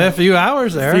 A few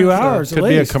hours there. A few hours. Could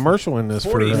be a commercial in this.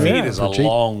 40 feet is a cheap.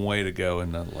 long way to go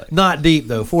in that lake. Not deep,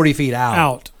 though. 40 feet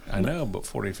out. I know, but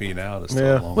 40 feet out is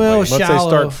still a long well, way. Once they shallow.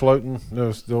 start floating,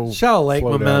 they'll shallow lake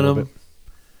float momentum.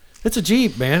 It's a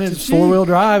Jeep, man. It's 4-wheel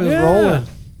drive. It's rolling.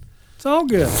 It's all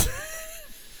good.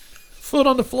 Foot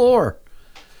on the floor.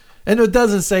 And it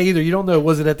doesn't say either. You don't know,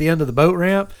 was it at the end of the boat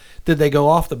ramp? Did they go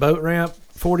off the boat ramp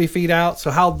 40 feet out? So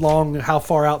how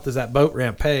far out does that boat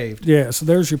ramp paved? Yeah, so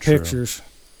there's your pictures.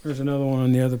 There's another one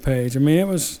on the other page. I mean,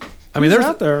 there's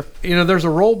out there. There's a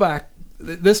rollback.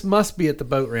 This must be at the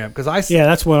boat ramp because I see. Yeah,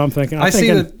 that's what I'm thinking. I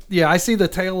see the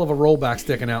tail of a rollback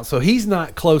sticking out. So he's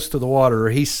not close to the water, or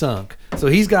he's sunk. So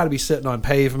he's got to be sitting on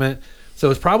pavement. So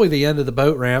it's probably the end of the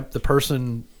boat ramp. The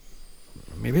person,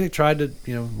 maybe they tried to,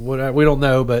 whatever, we don't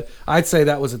know, but I'd say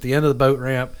that was at the end of the boat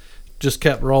ramp. Just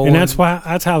kept rolling, and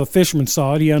that's how the fisherman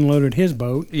saw it. He unloaded his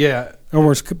boat. Yeah, or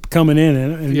was coming in,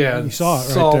 and he saw it.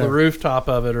 Saw right the rooftop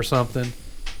of it or something.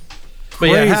 But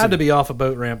Crazy. yeah, it had to be off a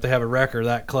boat ramp to have a wrecker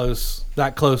that close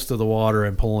to the water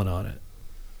and pulling on it.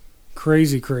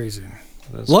 Crazy.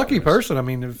 That's lucky person. I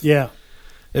mean, if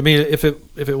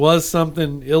it was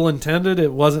something ill intended,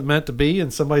 it wasn't meant to be,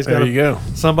 and somebody's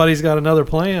got another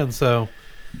plan. So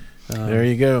there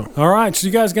you go. All right. So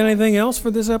you guys got anything else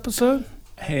for this episode?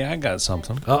 Hey, I got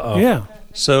something. Uh-oh. Yeah.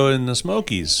 So in the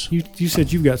Smokies, You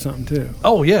said you've got something too.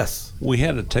 Oh yes. we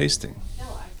had a tasting.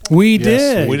 We Yes,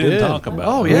 did. We didn't talk about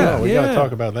Oh, it. yeah. we got to Yeah.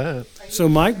 talk about that. So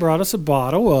Mike brought us a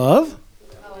bottle of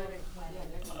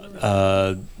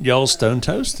Yellowstone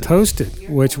Toasted. Toasted,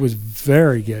 which was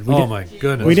very good. We Oh didn't- my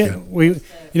goodness. We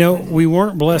didn't. We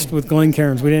weren't blessed with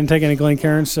Glencairns. We didn't take any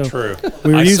Glencairns, so True.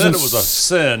 we were I using said it was a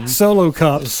sin. solo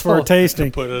cups for a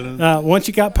tasting. Put it in. Once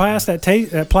you got past that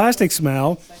that plastic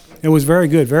smell, it was very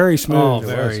good, very smooth. Oh,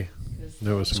 very.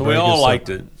 There was some So we very good all stuff. liked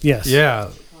it. Yes. Yeah.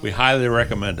 We highly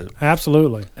recommend it.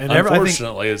 Absolutely. And I think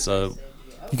Unfortunately, it's a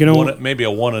You can only. maybe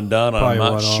a one and done. I'm Probably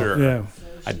not one-off. sure. Yeah.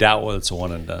 I doubt whether it's a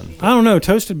one and done. I don't know.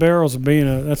 Toasted barrels are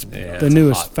being that's Yeah, the it's a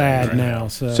newest hot thing fad right now.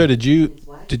 So, So did you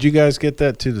guys get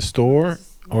that to the store,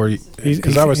 or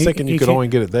because I was thinking you could only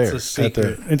get it there? It's a at the-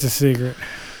 secret. it's a secret.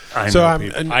 I So know I'm-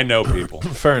 people. I know people.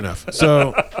 Fair enough.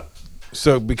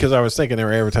 So because I was thinking they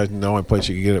were advertising, the only place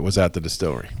you could get it was at the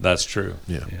distillery. That's true.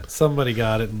 Yeah. somebody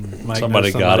got it, and Mike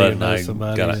Somebody knows got somebody it, who and knows I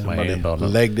somebody, got and- my hand on it.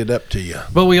 Legged it up to you.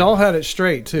 But we all had it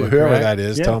straight too. Whoever correct? that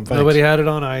is, Yeah. tell them thanks. Nobody had it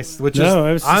on ice, which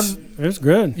No, is it was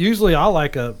good. usually I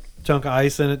like a chunk of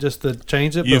ice in it just to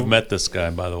change it. You've but, met this guy,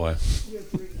 by the way.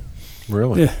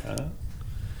 Really? Yeah.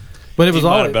 but it He was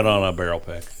might all. have been on a barrel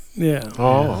pick. Yeah.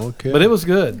 Oh, okay. But it was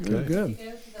good. Good.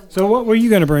 So what were you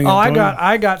going to bring? Oh, up, I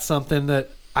Tony? got something that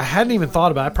I hadn't even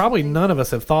thought about. Probably none of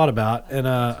us have thought about. And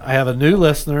I have a new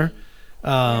listener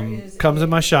comes in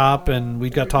my shop, and we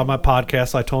got talking about podcasts.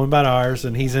 So I told him about ours,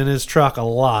 and he's in his truck a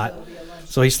lot.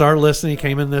 So he started listening. He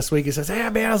came in this week. He says, "Hey,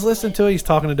 man, I was listening to it." He's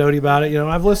talking to Dodie about it.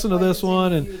 I've listened to this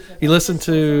one, and he listened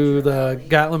to the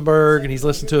Gatlinburg, and he's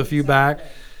listened to a few back.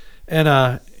 And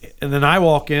then I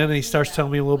walk in, and he starts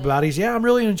telling me a little bit about it. He's, "Yeah, I'm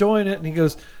really enjoying it." And he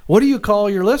goes, "What do you call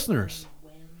your listeners?"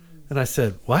 And I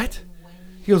said, "What?"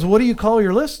 He goes, "What do you call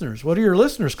your listeners? What are your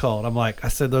listeners called?" I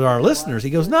said, "They're our listeners." He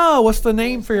goes, "No, what's the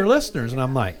name for your listeners?" And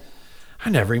I'm like, I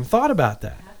never even thought about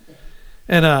that.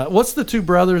 And what's the two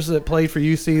brothers that played for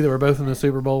UC that were both in the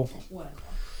Super Bowl?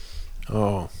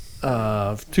 Oh,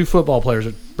 Two football players,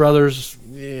 brothers.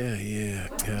 yeah.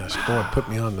 Gosh, boy, put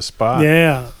me on the spot.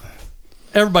 Yeah.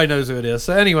 Everybody knows who it is.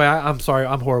 So anyway, I'm sorry,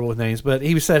 I'm horrible with names, but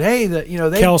he said, "Hey, they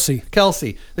Kelsey,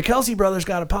 the Kelsey brothers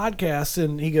got a podcast,"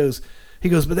 and he goes,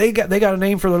 "But they got a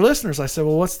name for their listeners." I said,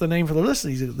 "Well, what's the name for their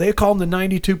listeners?" He said, "They call them the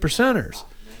 92 percenters."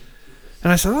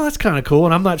 And I said, "Oh, that's kind of cool."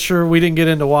 And I'm not sure, we didn't get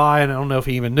into why, and I don't know if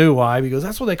he even knew why, because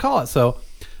that's what they call it. So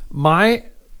my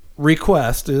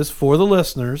request is for the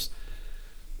listeners,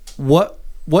 what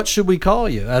should we call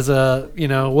you as a,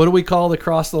 what do we call the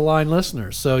Cross the Line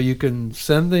listeners? So you can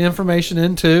send the information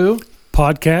into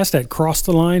podcast at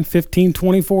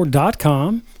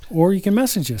crosstheline1524.com, or you can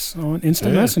message us on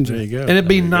Instant Messenger. There you go. And it'd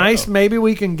be There you nice, go. maybe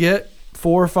we can get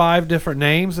 4 or 5 different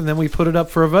names, and then we put it up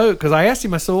for a vote. Because I asked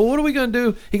him, I said, "Well, what are we going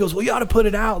to do?" He goes, "Well, you ought to put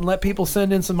it out and let people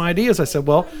send in some ideas." I said,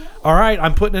 "Well, all right,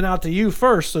 I'm putting it out to you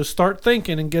first, so start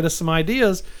thinking and get us some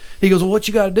ideas." He goes, "Well, what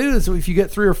you got to do is if you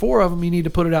get 3 or 4 of them, you need to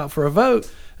put it out for a vote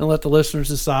and let the listeners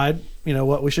decide,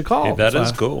 what we should call Hey, them." that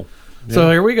is cool. So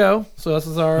here we go. So this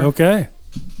is our Okay.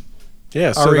 Yeah,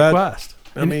 our so that, request.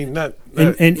 I mean, that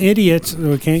And idiots,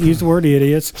 we can't use the word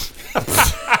idiots.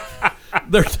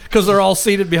 Because they're all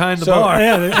seated behind the So- bar.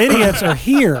 Yeah, the idiots are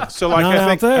here. so like not I out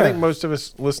think there. most of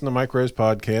us listen to Mike Rose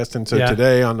podcast, and so Yeah.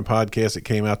 today on the podcast it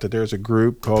came out that there's a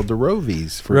group called the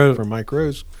Rovies for Mike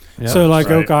Rose. Yeah. So like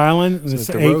Right. Oak Island, it's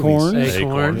the the Rovies. Acorns.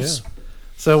 Acorns.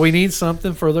 So we need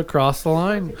something for the Cross the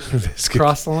Line. This could,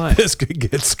 Cross the line. this could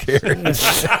get scary.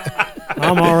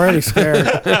 I'm already scared.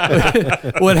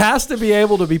 Well, it has to be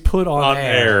able to be put on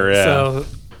air, yeah. So,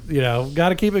 got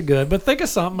to keep it good. But think of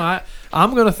something.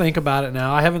 I'm going to think about it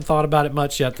now. I haven't thought about it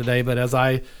much yet today, but as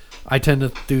I tend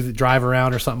to do the drive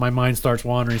around or something, my mind starts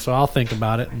wandering. So I'll think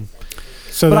about it.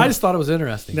 So But that, I just thought it was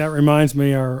interesting. that reminds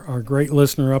me, our great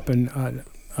listener up in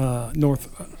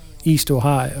northeast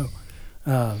Ohio.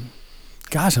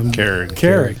 Gosh, I'm Carrie.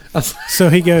 So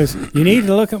he goes, "You need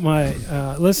to look at my,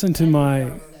 listen to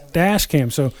my dash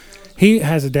cam." So he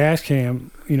has a dash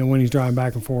cam, when he's driving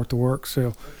back and forth to work.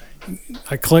 So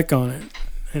I click on it,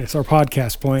 and it's our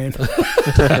podcast playing.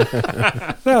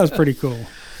 That was pretty cool.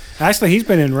 Actually, he's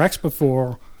been in wrecks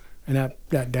before, and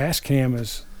that dash cam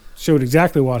showed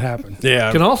exactly what happened.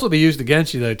 Yeah, Can also be used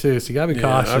against you, though, too. So you got to be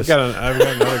yeah, cautious. I've got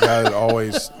another guy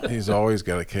that he's always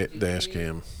got a dash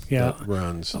cam. Yeah. that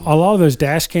runs. A lot of those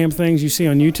dash cam things you see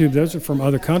on YouTube, those are from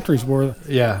other countries where,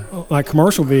 yeah. like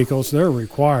commercial vehicles, they're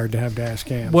required to have dash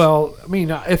cams. Well, I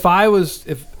mean, if I was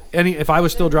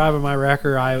still driving my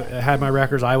wrecker, I had my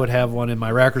wreckers, I would have one in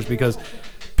my wreckers because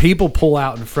people pull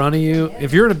out in front of you.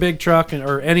 If you're in a big truck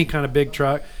or any kind of big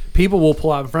truck, people will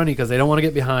pull out in front of you because they don't want to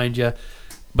get behind you.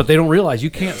 But they don't realize you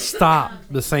can't stop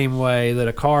the same way that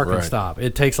a car can Right. stop.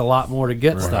 It takes a lot more to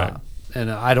get stopped. And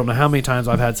I don't know how many times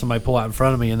I've had somebody pull out in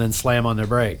front of me and then slam on their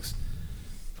brakes.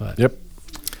 But Yep.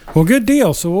 Well, good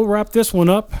deal. So we'll wrap this one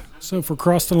up. So for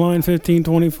Cross the Line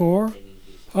 1524.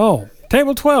 Oh,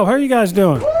 Table 12, how are you guys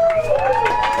doing?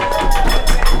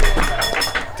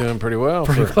 Doing pretty well.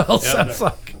 well, sounds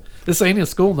like this ain't a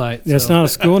school night. It's not a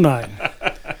school night.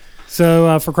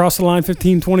 So for Cross the Line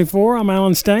 1524, I'm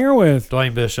Alan Stanger with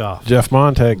Dwayne Bischoff. Jeff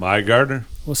Montag. Mike Gardner.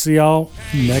 We'll see y'all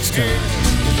next time.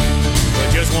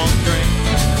 But just one drink.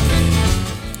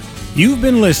 You've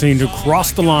been listening to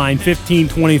Cross the Line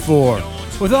 1524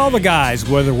 with all the guys,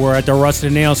 whether we're at the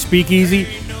Rusted Nail Speakeasy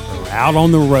or out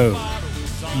on the road.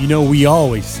 You know we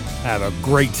always have a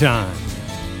great time.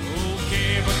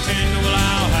 Okay, pretend well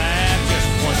I'll have just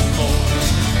one more.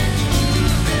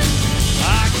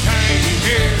 I came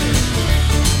here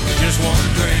with just one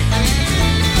drink.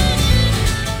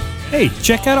 Hey,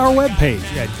 check out our webpage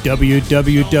at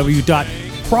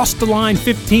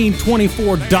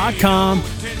www.crosstheline1524.com.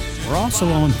 We're also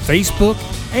on Facebook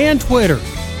and Twitter.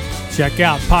 Check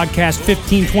out Podcast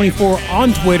 1524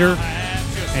 on Twitter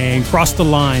and Cross the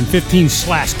Line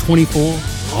 15/24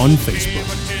 on Facebook.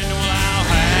 Pretend well I'll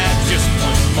have just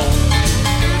one more.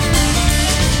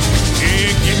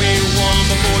 Yeah, give me one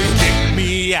before you kick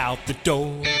me out the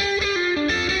door.